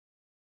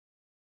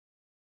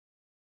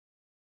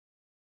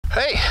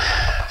Hey,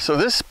 so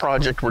this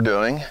project we're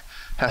doing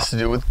has to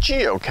do with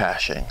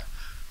geocaching.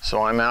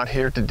 So I'm out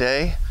here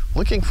today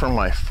looking for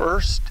my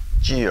first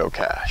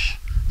geocache.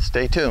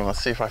 Stay tuned, let's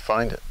see if I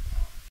find it.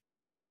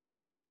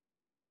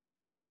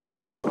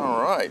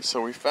 Alright,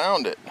 so we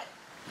found it.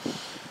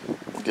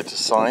 We get to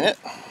sign it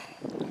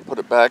and put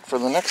it back for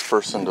the next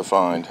person to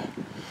find.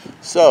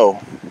 So,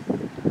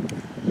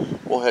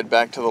 we'll head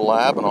back to the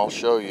lab and I'll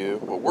show you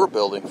what we're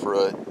building for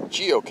a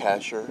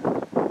geocacher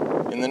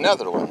in the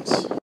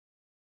Netherlands.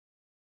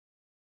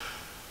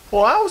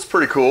 Well, that was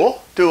pretty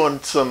cool, doing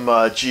some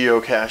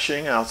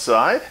geocaching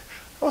outside.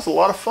 That was a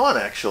lot of fun,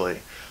 actually.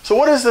 So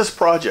what is this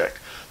project?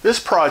 This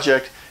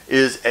project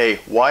is a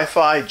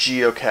Wi-Fi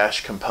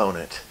geocache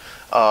component.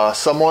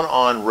 Someone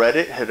on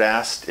Reddit had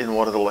asked in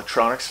one of the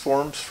electronics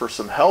forums for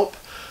some help.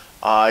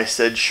 I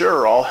said,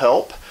 sure, I'll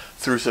help.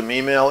 Through some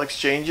email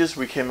exchanges,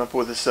 we came up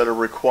with a set of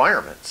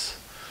requirements.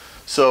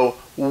 So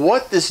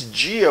what this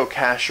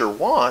geocacher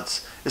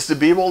wants is to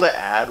be able to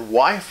add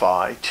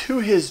Wi-Fi to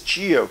his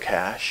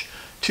geocache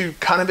to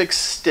kind of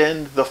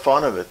extend the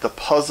fun of it, the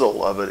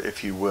puzzle of it,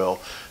 if you will,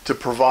 to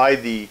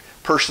provide the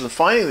person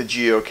finding the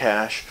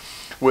geocache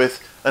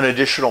with an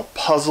additional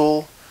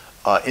puzzle,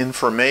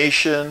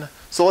 information.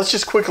 So let's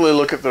just quickly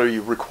look at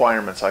the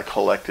requirements I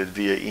collected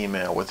via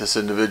email with this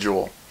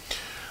individual.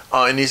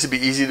 It needs to be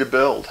easy to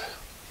build.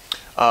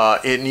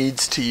 It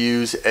needs to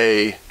use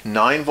a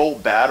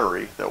 9-volt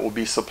battery that will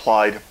be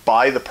supplied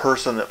by the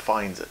person that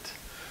finds it.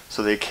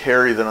 So they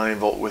carry the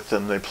 9-volt with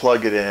them, they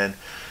plug it in,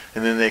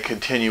 and then they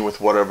continue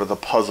with whatever the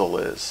puzzle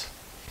is.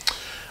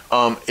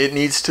 It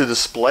needs to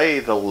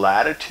display the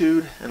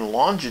latitude and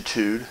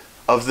longitude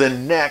of the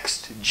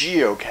next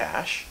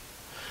geocache,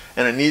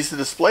 and it needs to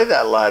display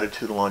that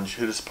latitude and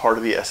longitude as part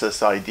of the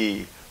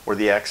SSID, or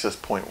the access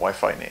point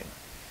Wi-Fi name.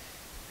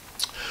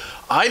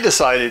 I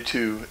decided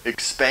to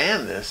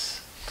expand this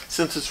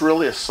since it's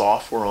really a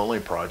software-only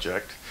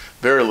project,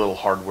 very little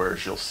hardware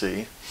as you'll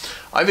see.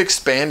 I've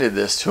expanded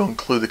this to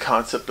include the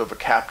concept of a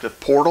captive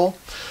portal,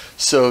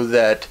 so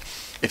that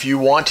if you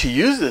want to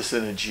use this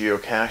in a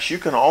geocache, you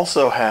can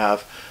also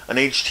have an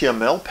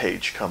HTML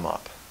page come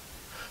up.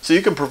 So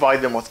you can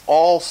provide them with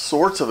all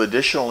sorts of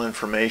additional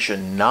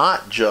information,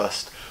 not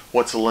just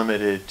what's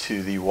limited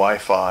to the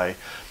Wi-Fi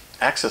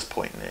access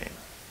point name.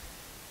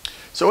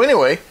 So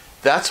anyway,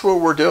 that's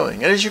what we're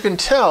doing. And as you can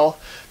tell,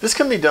 this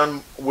can be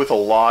done with a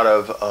lot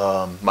of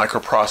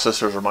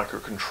microprocessors or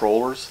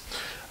microcontrollers.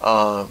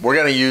 We're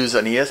going to use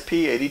an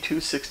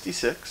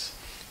ESP8266.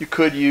 You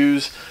could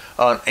use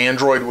an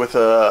Android with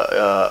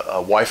a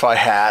Wi-Fi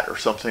hat or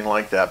something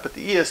like that, but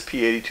the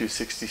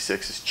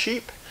ESP8266 is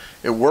cheap.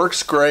 It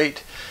works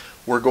great.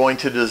 We're going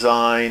to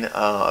design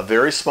a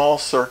very small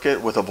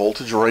circuit with a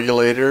voltage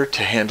regulator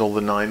to handle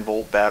the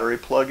 9-volt battery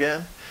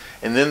plug-in,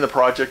 and then the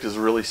project is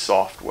really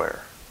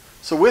software.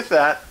 So with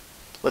that,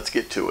 let's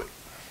get to it.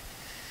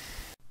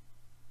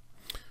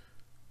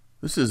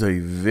 This is a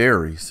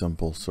very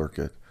simple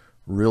circuit.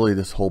 Really,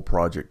 this whole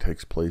project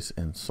takes place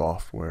in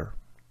software.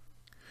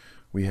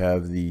 We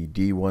have the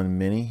D1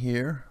 Mini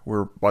here.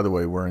 By the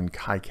way, we're in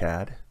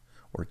KiCad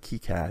or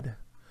KiCad.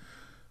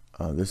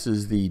 This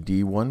is the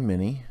D1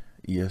 Mini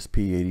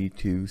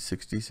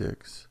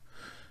ESP8266.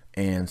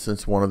 And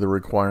since one of the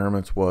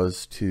requirements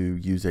was to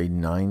use a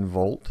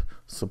 9-volt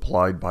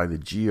supplied by the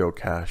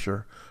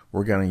geocacher,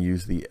 we're going to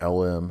use the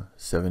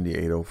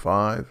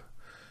LM7805.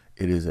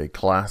 It is a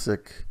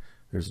classic.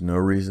 There's no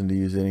reason to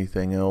use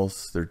anything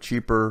else. They're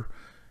cheaper.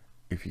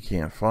 If you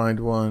can't find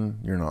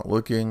one, you're not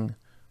looking.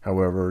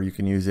 However, you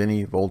can use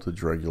any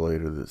voltage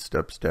regulator that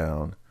steps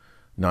down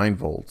 9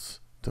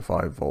 volts to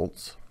 5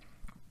 volts.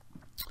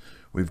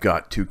 We've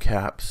got 2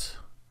 caps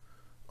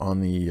on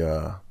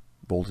the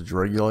voltage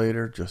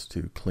regulator just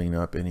to clean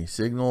up any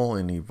signal,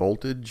 any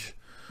voltage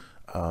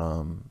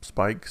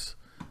spikes.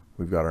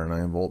 We've got our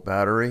 9-volt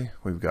battery.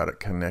 We've got it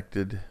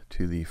connected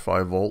to the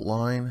 5-volt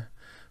line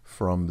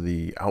from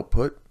the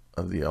output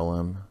of the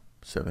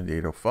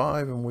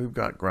LM7805, and we've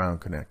got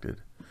ground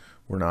connected.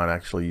 We're not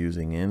actually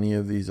using any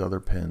of these other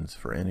pins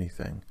for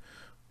anything.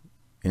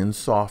 In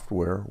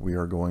software, we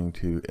are going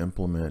to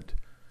implement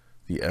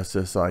the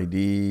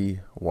SSID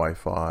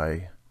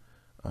Wi-Fi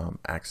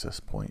access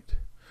point.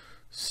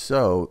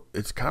 So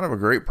it's kind of a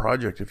great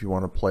project if you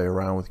want to play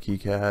around with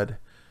KiCad,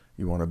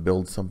 you want to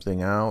build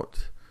something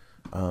out.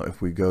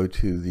 If we go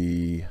to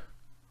the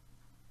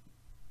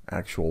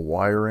actual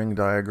wiring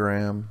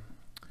diagram,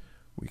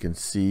 we can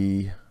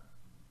see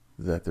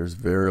that there's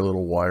very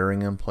little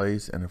wiring in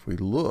place, and if we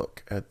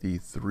look at the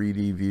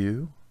 3D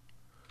view,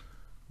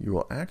 you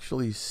will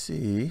actually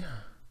see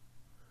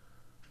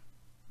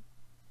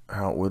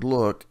how it would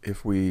look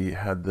if we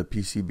had the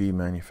PCB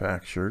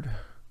manufactured.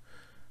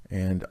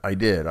 And I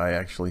did. I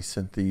actually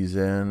sent these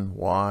in.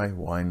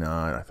 Why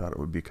not? I thought it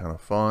would be kind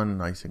of fun,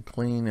 nice and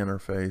clean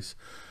interface.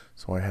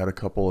 So I had a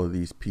couple of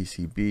these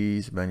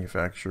PCBs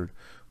manufactured.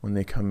 When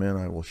they come in,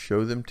 I will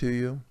show them to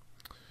you,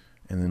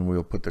 and then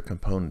we'll put the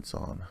components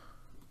on.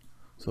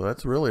 So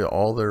that's really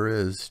all there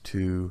is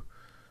to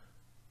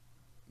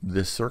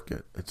this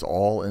circuit. It's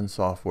all in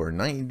software.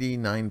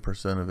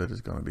 99% of it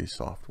is going to be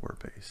software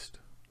based.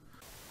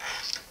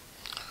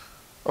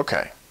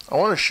 Okay, I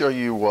want to show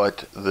you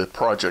what the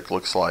project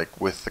looks like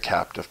with the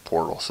captive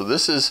portal. So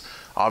this is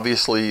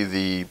obviously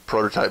the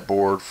prototype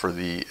board for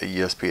the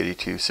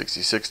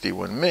ESP8266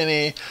 D1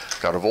 Mini.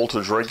 Got a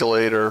voltage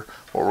regulator.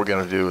 What we're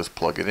going to do is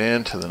plug it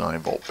into the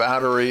 9-volt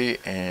battery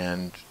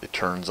and it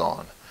turns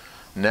on.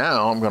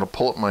 Now I'm going to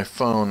pull up my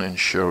phone and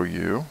show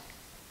you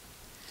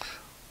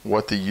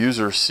what the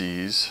user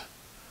sees.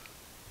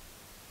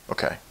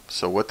 Okay,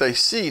 so what they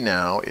see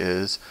now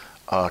is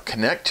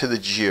connect to the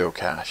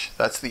geocache.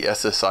 That's the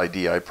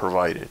SSID I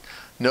provided.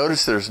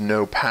 Notice there's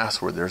no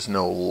password, there's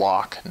no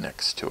lock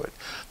next to it.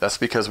 That's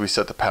because we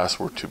set the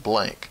password to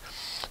blank.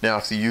 Now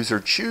if the user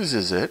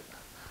chooses it,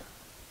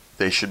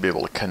 they should be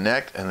able to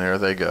connect, and there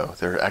they go.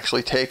 They're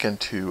actually taken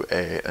to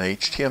an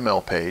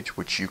HTML page,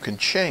 which you can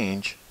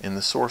change in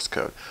the source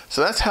code.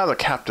 So that's how the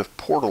captive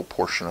portal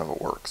portion of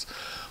it works.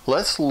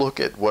 Let's look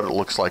at what it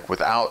looks like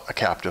without a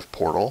captive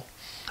portal,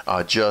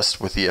 just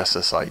with the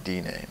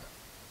SSID name.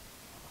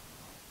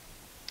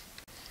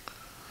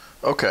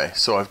 Okay,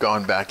 so I've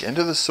gone back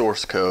into the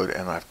source code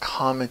and I've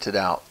commented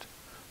out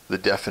the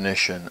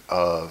definition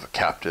of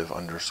captive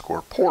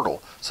underscore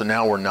portal. So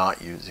now we're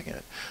not using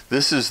it.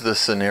 This is the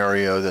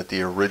scenario that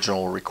the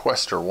original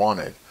requester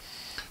wanted.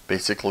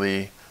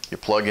 Basically, you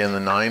plug in the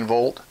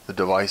 9-volt, the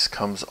device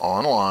comes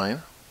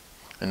online,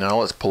 and now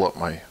let's pull up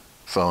my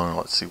phone and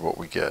let's see what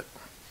we get.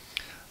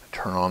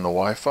 Turn on the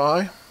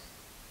Wi-Fi,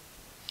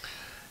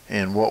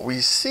 and what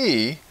we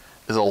see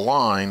is a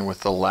line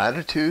with the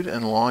latitude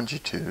and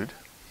longitude,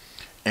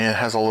 and it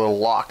has a little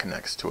lock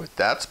next to it.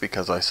 That's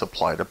because I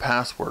supplied a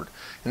password.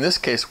 In this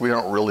case, we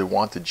don't really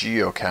want the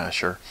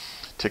geocacher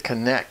to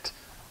connect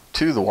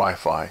to the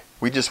Wi-Fi.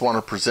 We just want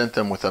to present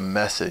them with a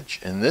message.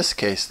 In this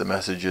case, the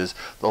message is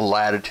the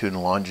latitude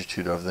and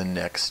longitude of the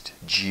next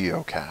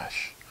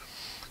geocache.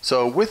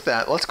 So with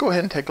that, let's go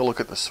ahead and take a look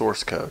at the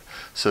source code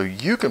so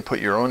you can put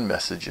your own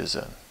messages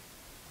in.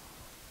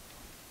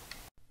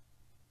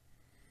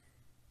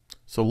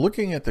 So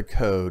looking at the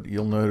code,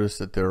 you'll notice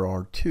that there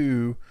are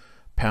two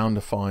pound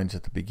defines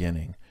at the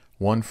beginning.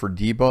 One for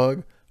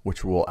debug,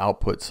 which will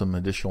output some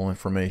additional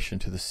information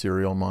to the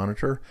serial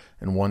monitor,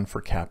 and one for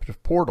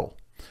captive portal.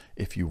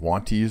 If you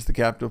want to use the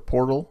captive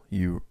portal,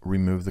 you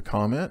remove the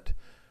comment.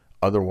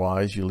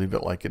 Otherwise, you leave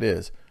it like it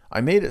is.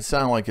 I made it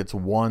sound like it's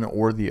one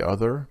or the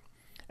other,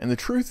 and the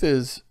truth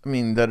is,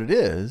 that it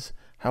is.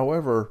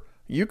 However,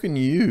 you can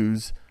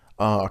use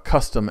a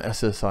custom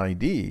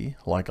SSID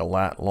like a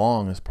lat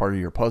long as part of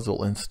your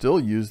puzzle and still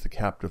use the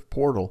captive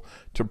portal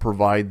to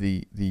provide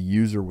the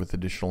user with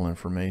additional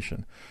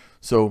information.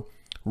 So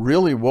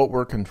really what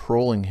we're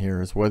controlling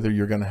here is whether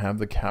you're going to have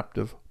the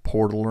captive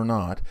portal or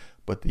not,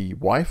 but the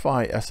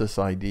Wi-Fi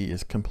SSID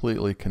is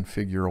completely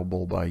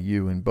configurable by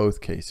you in both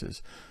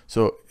cases.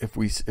 So if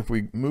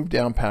we move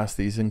down past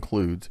these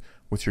includes,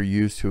 which are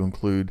used to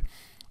include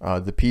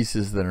the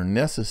pieces that are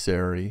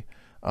necessary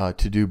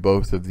to do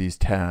both of these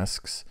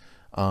tasks,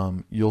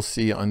 you'll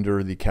see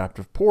under the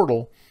captive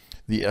portal,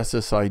 the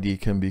SSID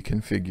can be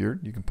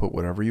configured. You can put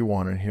whatever you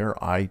want in here.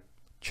 I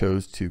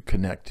chose to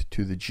connect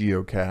to the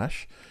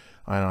geocache,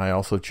 and I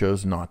also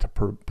chose not to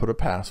put a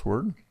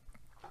password.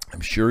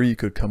 I'm sure you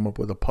could come up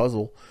with a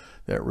puzzle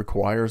that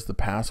requires the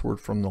password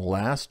from the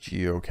last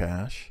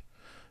geocache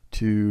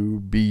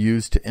to be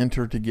used to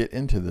enter to get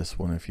into this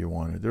one if you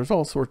wanted. There's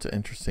all sorts of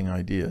interesting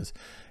ideas.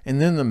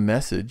 And then the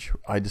message,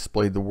 I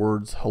displayed the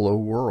words hello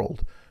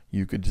world.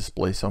 You could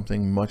display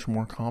something much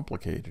more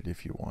complicated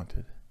if you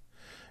wanted.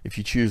 If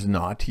you choose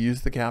not to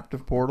use the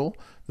captive portal,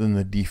 then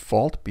the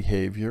default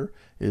behavior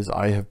is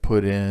I have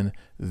put in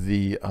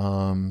the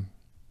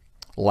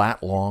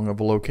lat long of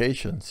a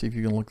location. See if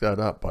you can look that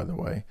up, by the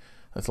way.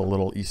 That's a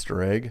little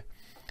Easter egg.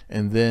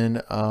 And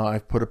then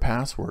I've put a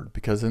password,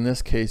 because in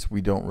this case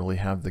we don't really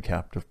have the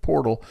captive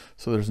portal,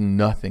 so there's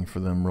nothing for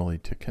them really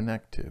to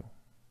connect to.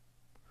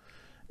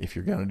 If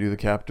you're going to do the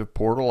captive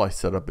portal, I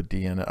set up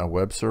a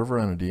web server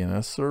and a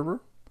DNS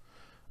server.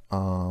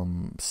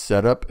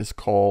 Setup is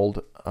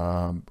called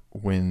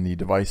when the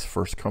device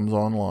first comes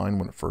online,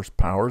 when it first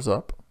powers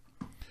up.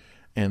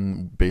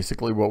 And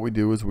basically what we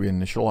do is we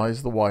initialize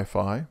the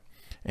Wi-Fi.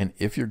 And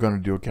if you're going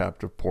to do a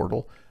captive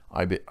portal,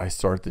 I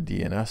start the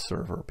DNS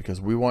server, because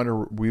we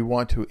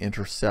want to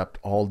intercept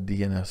all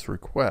DNS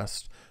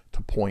requests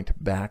to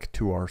point back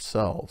to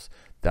ourselves.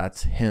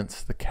 That's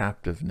hence the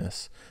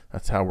captiveness.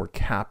 That's how we're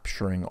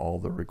capturing all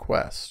the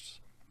requests.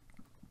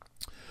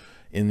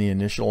 In the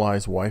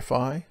initialize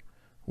Wi-Fi,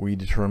 we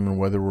determine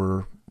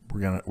whether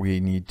we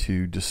need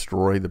to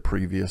destroy the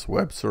previous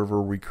web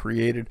server we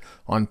created.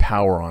 On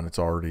power on, it's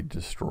already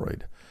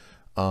destroyed.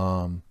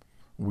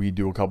 We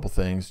do a couple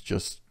things,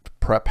 just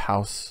prep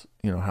house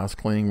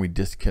cleaning. We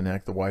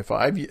disconnect the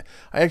Wi-Fi.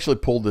 I actually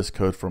pulled this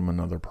code from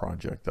another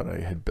project that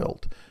I had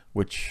built,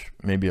 which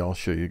maybe I'll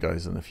show you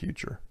guys in the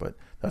future, but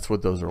that's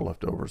what those are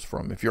leftovers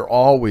from. If you're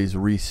always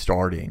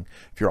restarting,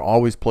 if you're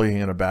always plugging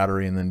in a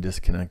battery and then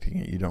disconnecting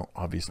it, you don't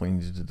obviously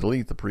need to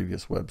delete the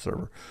previous web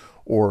server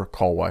or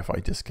call Wi-Fi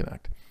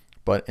disconnect.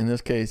 But in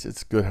this case,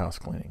 it's good house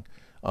cleaning.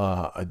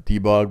 A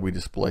debug, we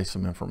display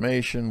some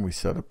information, we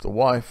set up the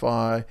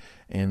Wi-Fi,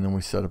 and then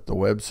we set up the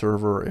web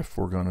server if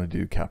we're going to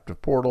do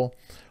captive portal.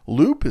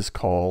 Loop is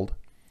called,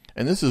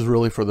 and this is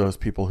really for those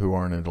people who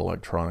aren't into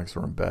electronics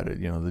or embedded,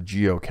 you know, the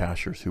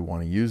geocachers who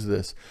want to use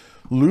this.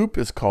 Loop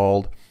is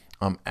called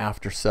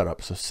after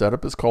setup. So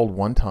setup is called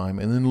one time,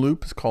 and then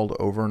loop is called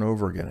over and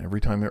over again. Every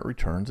time it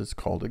returns, it's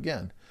called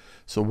again.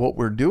 So what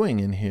we're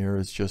doing in here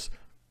is just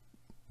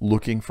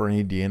looking for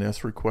any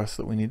DNS requests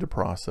that we need to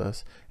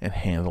process and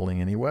handling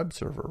any web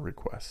server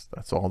requests.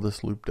 That's all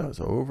this loop does,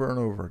 over and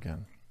over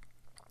again.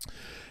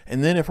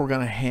 And then if we're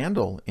going to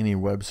handle any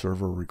web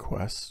server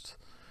requests,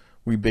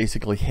 we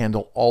basically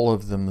handle all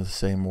of them the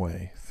same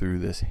way through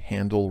this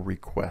handle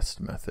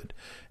request method.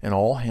 And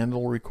all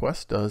handle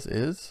request does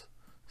is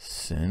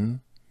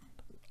send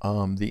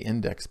the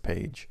index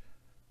page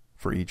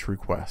for each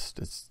request.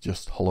 It's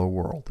just hello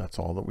world. That's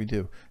all that we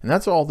do. And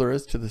that's all there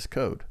is to this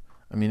code.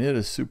 I mean, it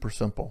is super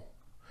simple.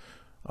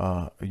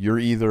 You're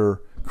either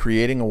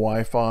creating a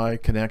Wi-Fi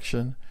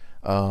connection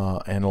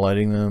and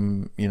letting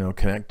them, you know,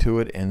 connect to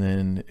it and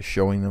then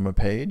showing them a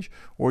page,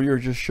 or you're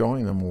just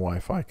showing them a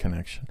Wi-Fi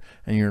connection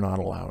and you're not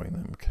allowing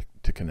them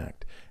to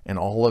connect. And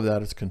all of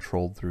that is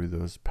controlled through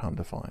those pound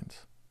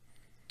defines.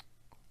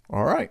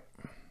 All right.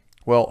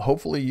 Well,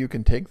 hopefully you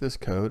can take this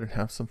code and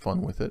have some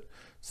fun with it.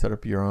 Set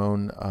up your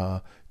own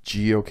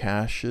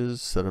geocaches,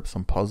 set up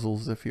some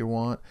puzzles if you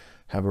want.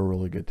 Have a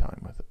really good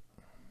time with it.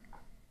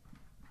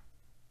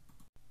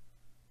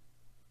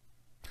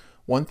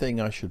 One thing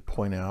I should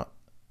point out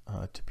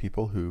to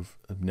people who've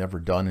never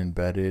done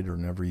embedded or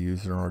never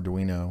used an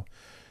Arduino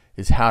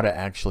is how to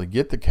actually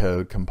get the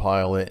code,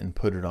 compile it, and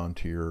put it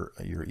onto your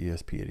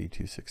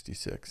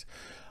ESP8266.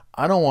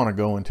 I don't want to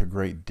go into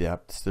great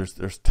depths.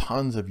 There's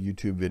tons of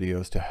YouTube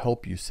videos to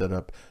help you set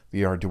up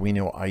the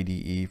Arduino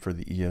IDE for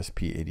the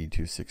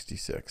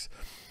ESP8266.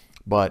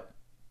 But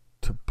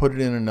to put it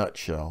in a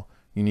nutshell,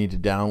 you need to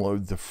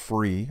download the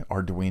free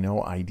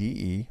Arduino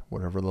IDE,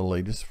 whatever the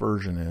latest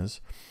version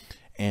is,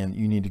 and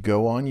you need to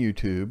go on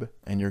YouTube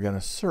and you're going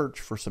to search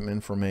for some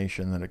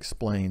information that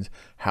explains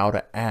how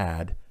to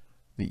add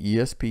the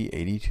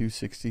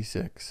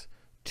ESP8266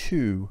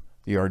 to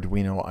the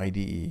Arduino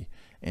IDE.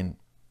 And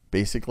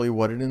basically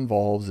what it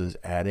involves is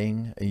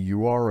adding a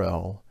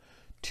URL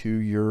to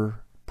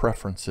your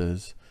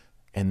preferences,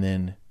 and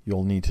then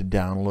you'll need to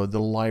download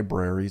the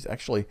libraries.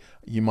 Actually,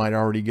 you might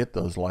already get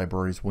those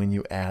libraries when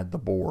you add the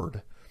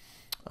board.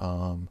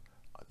 The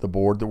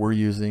board that we're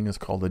using is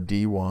called a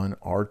D1,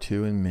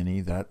 R2, and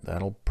Mini.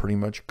 That'll pretty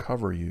much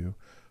cover you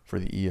for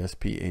the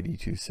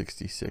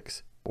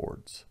ESP8266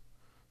 boards.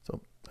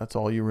 So that's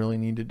all you really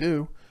need to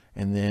do.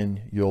 And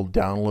then you'll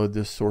download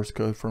this source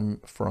code from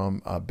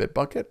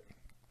Bitbucket.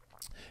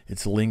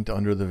 It's linked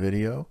under the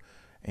video,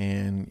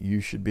 and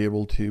you should be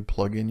able to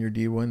plug in your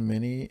D1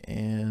 Mini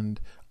and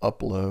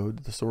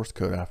upload the source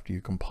code after you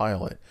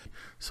compile it.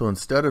 So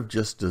instead of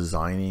just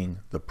designing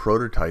the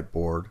prototype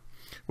board,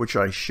 which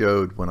I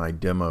showed when I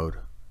demoed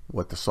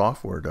what the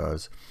software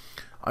does,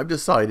 I've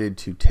decided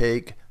to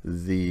take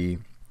the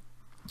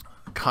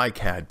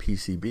KiCad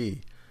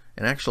PCB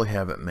and actually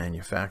have it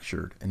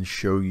manufactured and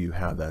show you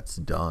how that's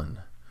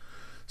done.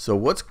 So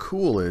what's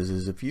cool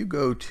is if you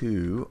go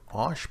to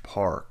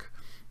OSHPark,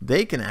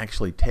 they can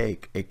actually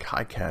take a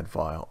KiCad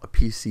file, a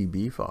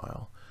PCB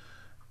file,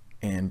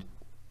 and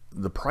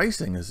the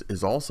pricing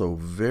is also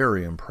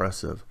very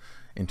impressive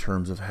in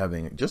terms of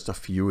having just a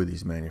few of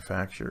these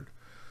manufactured.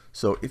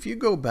 So if you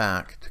go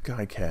back to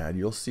KiCad,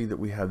 you'll see that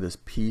we have this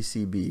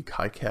PCB,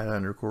 KiCad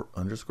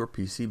underscore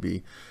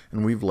PCB,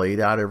 and we've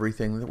laid out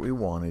everything that we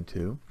wanted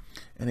to.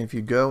 And if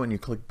you go and you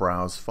click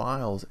Browse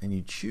Files and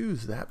you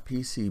choose that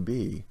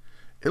PCB,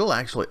 it'll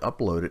actually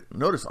upload it.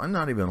 Notice I'm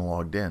not even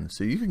logged in,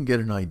 so you can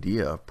get an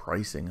idea of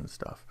pricing and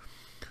stuff.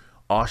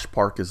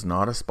 OSHPark is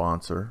not a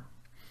sponsor.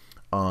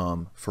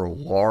 For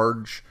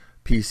large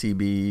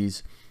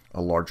PCBs,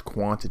 large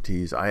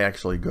quantities, I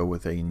actually go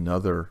with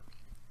another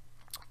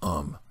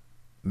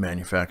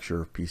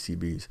manufacturer of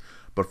PCBs.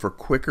 But for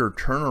quicker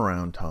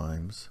turnaround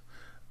times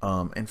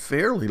and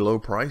fairly low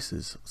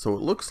prices, so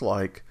it looks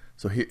like,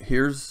 so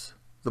here's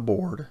the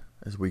board,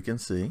 as we can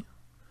see.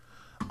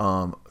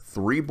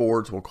 3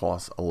 boards will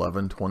cost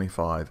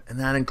 $11.25, and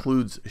that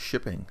includes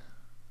shipping.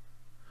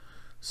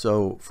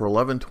 So for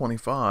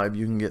 $11.25,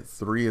 you can get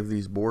 3 of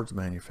these boards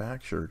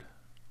manufactured,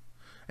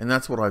 and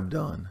that's what I've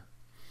done.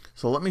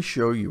 So let me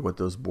show you what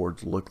those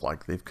boards look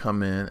like. They've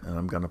come in, and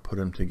I'm going to put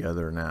them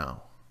together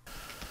now.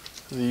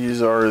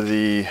 These are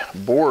the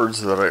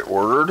boards that I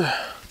ordered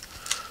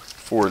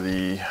for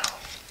the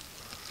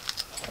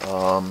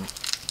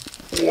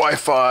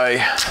Wi-Fi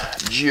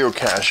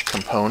geocache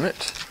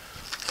component.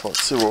 So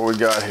let's see what we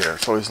got here.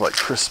 It's always like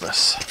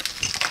Christmas.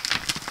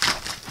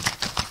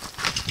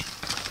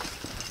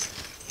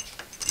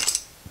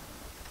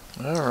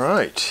 All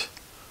right,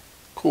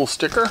 cool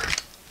sticker.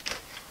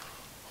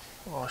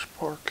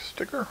 OSHPark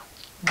sticker.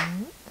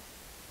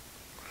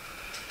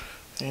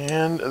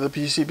 And the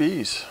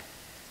PCBs.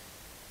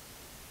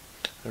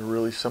 They're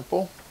really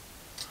simple.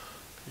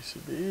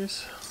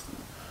 PCBs.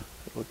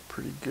 They look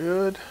pretty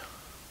good.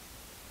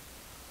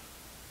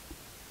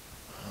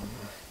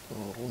 A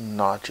little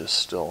notches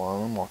still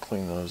on them. I'll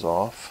clean those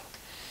off.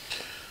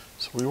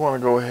 So we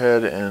want to go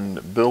ahead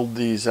and build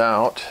these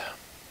out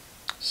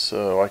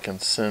so I can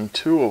send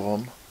 2 of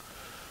them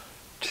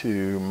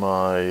to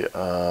my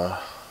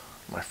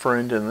my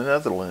friend in the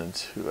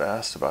Netherlands who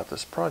asked about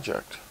this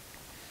project.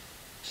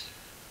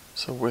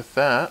 So with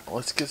that,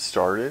 let's get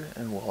started,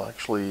 and we'll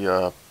actually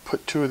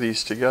put 2 of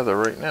these together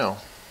right now.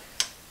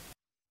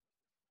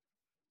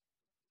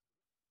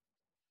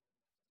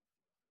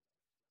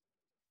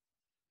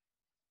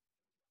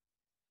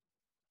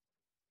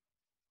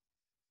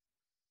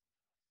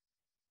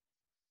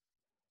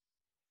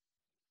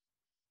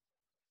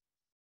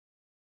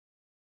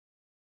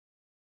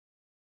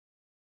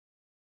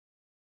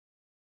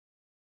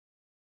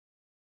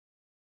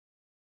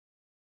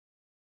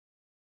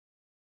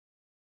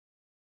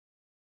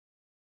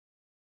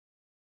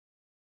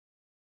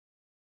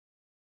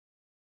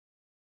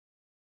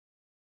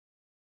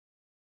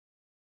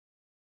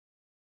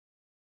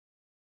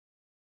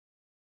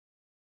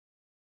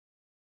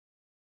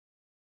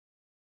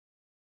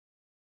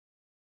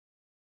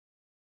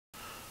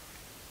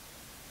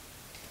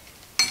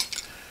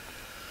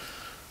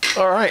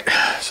 Alright,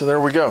 so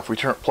there we go. If we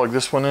plug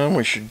this one in,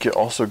 we should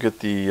also get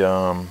the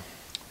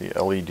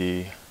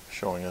LED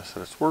showing us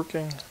that it's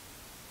working.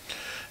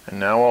 And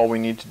now all we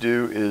need to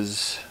do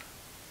is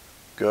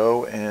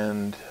go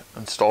and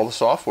install the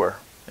software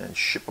and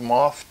ship them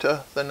off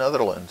to the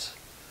Netherlands.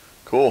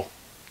 Cool.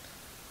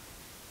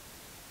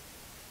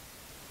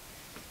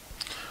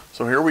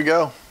 So here we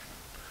go.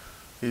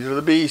 These are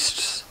the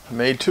beasts. I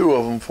made 2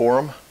 of them for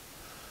him.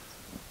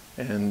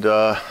 And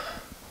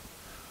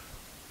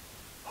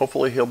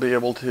hopefully he'll be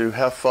able to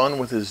have fun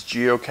with his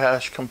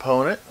geocache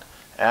component,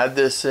 add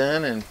this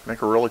in, and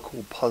make a really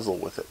cool puzzle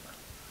with it.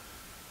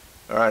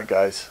 Alright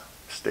guys,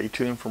 stay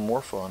tuned for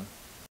more fun.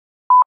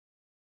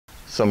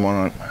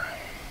 Someone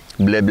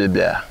blah blah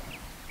blah.